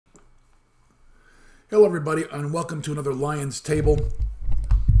Hello, everybody, and welcome to another Lion's Table.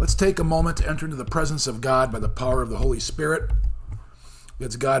 Let's take a moment to enter into the presence of God by the power of the Holy Spirit.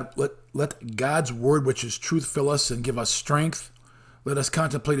 Let God's word, which is truth, fill us and give us strength. Let us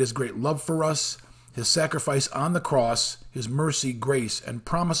contemplate his great love for us, his sacrifice on the cross, his mercy, grace, and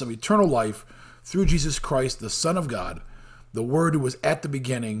promise of eternal life through Jesus Christ, the Son of God, the Word who was at the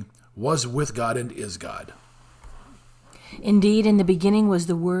beginning, was with God, and is God. Indeed, in the beginning was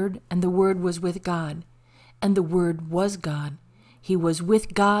the Word, and the Word was with God, and the Word was God. He was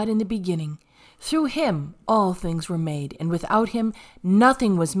with God in the beginning. Through him all things were made, and without him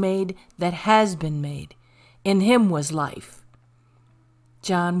nothing was made that has been made. In him was life.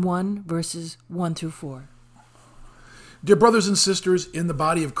 John 1, verses 1 through 4. Dear brothers and sisters in the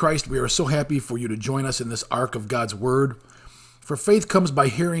body of Christ, we are so happy for you to join us in this ark of God's Word. For faith comes by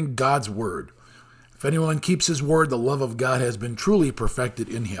hearing God's Word. If anyone keeps his word, the love of God has been truly perfected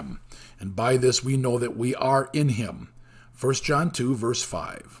in him. And by this we know that we are in him. 1 John 2, verse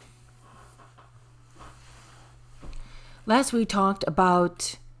 5. Last we talked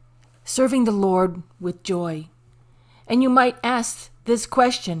about serving the Lord with joy. And you might ask this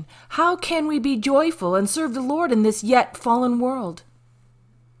question: how can we be joyful and serve the Lord in this yet fallen world?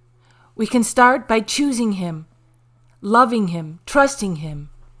 We can start by choosing him, loving him, trusting him.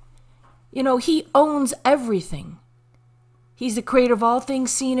 You know, he owns everything. He's the creator of all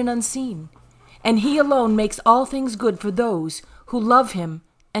things seen and unseen. And he alone makes all things good for those who love him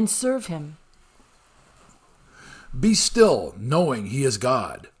and serve him. Be still, knowing he is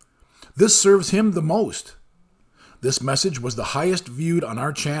God. This serves him the most. This message was the highest viewed on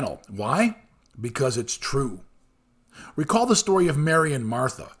our channel. Why? Because it's true. Recall the story of Mary and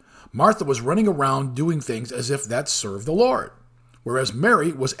Martha. Martha was running around doing things as if that served the Lord, whereas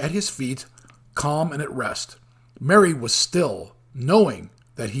Mary was at his feet, calm and at rest. Mary was still, knowing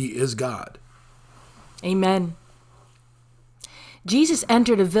that he is God. Amen. Jesus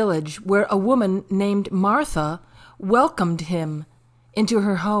entered a village where a woman named Martha welcomed him into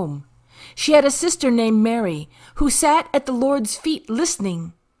her home. She had a sister named Mary who sat at the Lord's feet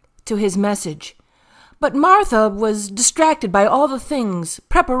listening to his message. But Martha was distracted by all the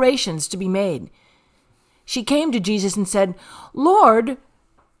preparations to be made. She came to Jesus and said, "Lord,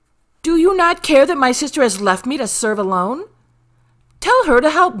 do you not care that my sister has left me to serve alone? Tell her to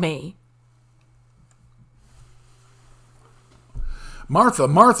help me." "Martha,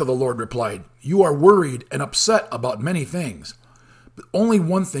 Martha," the Lord replied, "you are worried and upset about many things, but only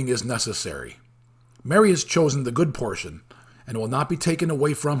one thing is necessary. Mary has chosen the good portion, and will not be taken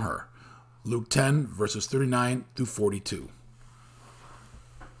away from her." Luke 10, verses 39 through 42.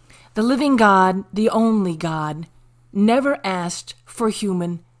 The living God, the only God, never asked for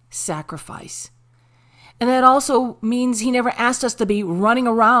human sacrifice. And that also means he never asked us to be running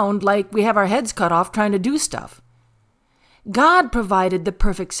around like we have our heads cut off trying to do stuff. God provided the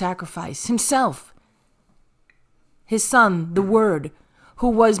perfect sacrifice himself. His Son, the Word, who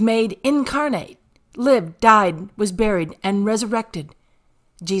was made incarnate, lived, died, was buried, and resurrected,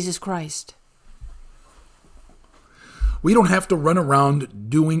 Jesus Christ. We don't have to run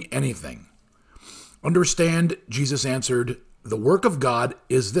around doing anything. Understand, Jesus answered, the work of God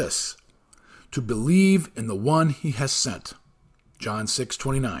is this, to believe in the one he has sent. John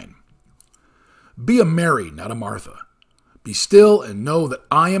 6:29. Be a Mary, not a Martha. Be still and know that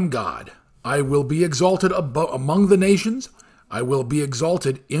I am God. I will be exalted among the nations. I will be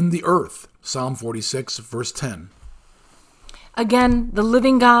exalted in the earth. Psalm 46, verse 10. Again, the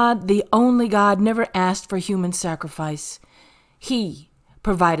living God, the only God, never asked for human sacrifice. He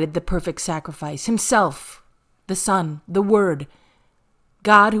provided the perfect sacrifice himself, the Son, the Word,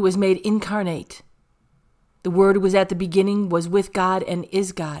 God who was made incarnate. The Word who was at the beginning, was with God, and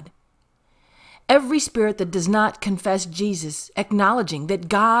is God. Every spirit that does not confess Jesus, acknowledging that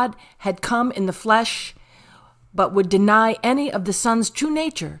God had come in the flesh, but would deny any of the Son's true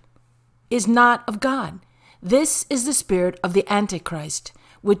nature, is not of God. This is the spirit of the Antichrist,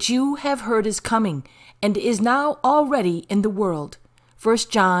 which you have heard is coming, and is now already in the world.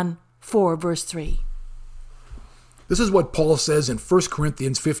 1 John 4, verse 3. This is what Paul says in 1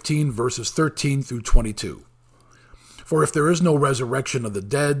 Corinthians 15, verses 13 through 22. For if there is no resurrection of the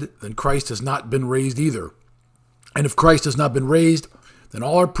dead, then Christ has not been raised either. And if Christ has not been raised, then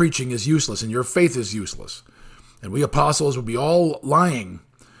all our preaching is useless, and your faith is useless. And we apostles would be all lying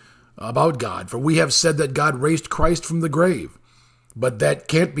about God, for we have said that God raised Christ from the grave. But that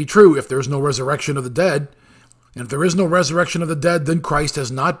can't be true if there's no resurrection of the dead. And if there is no resurrection of the dead, then Christ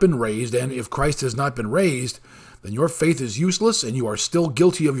has not been raised. And if Christ has not been raised, then your faith is useless, and you are still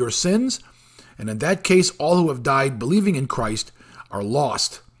guilty of your sins. And in that case, all who have died believing in Christ are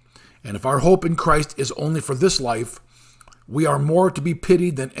lost. And if our hope in Christ is only for this life, we are more to be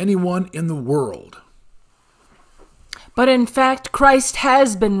pitied than anyone in the world. But in fact, Christ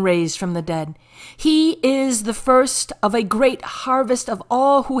has been raised from the dead. He is the first of a great harvest of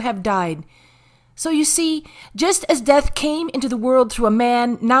all who have died. So you see, just as death came into the world through a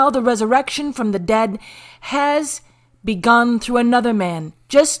man, now the resurrection from the dead has begun through another man.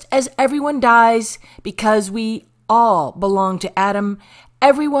 Just as everyone dies because we all belong to Adam,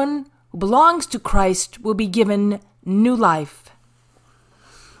 everyone who belongs to Christ will be given new life.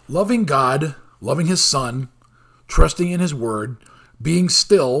 Loving God, loving his Son, trusting in his word, being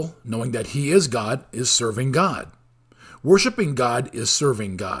still, knowing that he is God, is serving God. Worshiping God is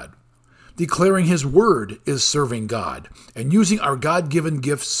serving God. Declaring his word is serving God, and using our God-given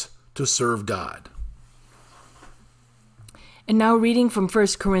gifts to serve God. And now reading from 1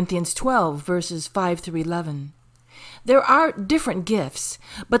 Corinthians 12, verses 5 through 11. There are different gifts,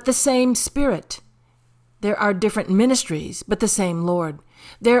 but the same Spirit. There are different ministries, but the same Lord.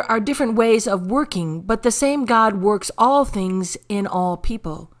 There are different ways of working, but the same God works all things in all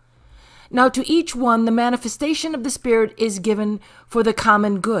people. Now to each one the manifestation of the Spirit is given for the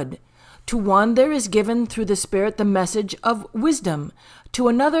common good. To one there is given through the Spirit the message of wisdom, to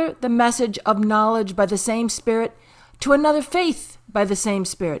another the message of knowledge by the same Spirit, to another faith by the same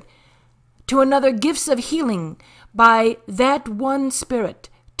Spirit, to another gifts of healing by that one Spirit,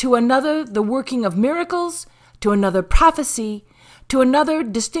 to another the working of miracles, to another prophecy, to another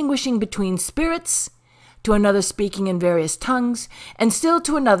distinguishing between spirits, to another speaking in various tongues, and still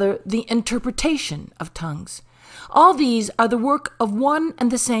to another the interpretation of tongues. All these are the work of one and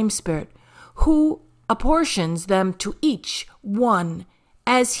the same Spirit, who apportions them to each one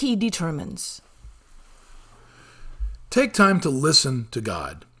as he determines. Take time to listen to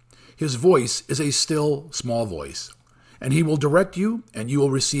God. His voice is a still, small voice, and he will direct you, and you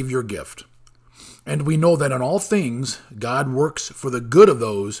will receive your gift. And we know that in all things God works for the good of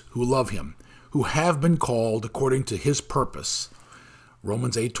those who love him, who have been called according to his purpose.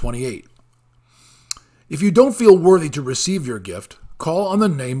 Romans 8:28. If you don't feel worthy to receive your gift, call on the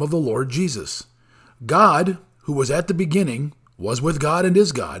name of the Lord Jesus. God, who was at the beginning, was with God and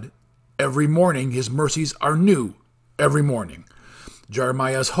is God. Every morning his mercies are new, every morning.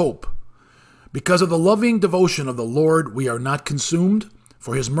 Jeremiah's hope. Because of the loving devotion of the Lord, we are not consumed,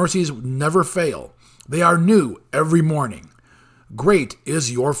 for his mercies never fail. They are new every morning. Great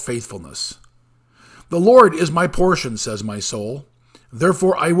is your faithfulness. The Lord is my portion, says my soul.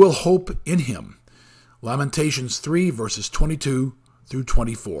 Therefore I will hope in him. Lamentations 3, verses 22 through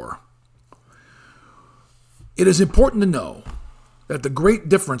 24. It is important to know that the great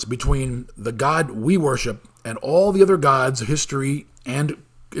difference between the God we worship and all the other gods of history and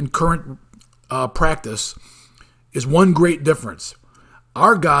in current practice is one great difference.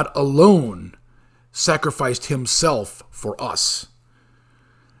 Our God alone sacrificed himself for us.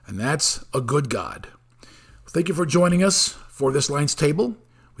 And that's a good God. Thank you for joining us for this Lions Table.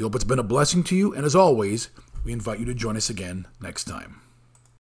 We hope it's been a blessing to you. And as always, we invite you to join us again next time.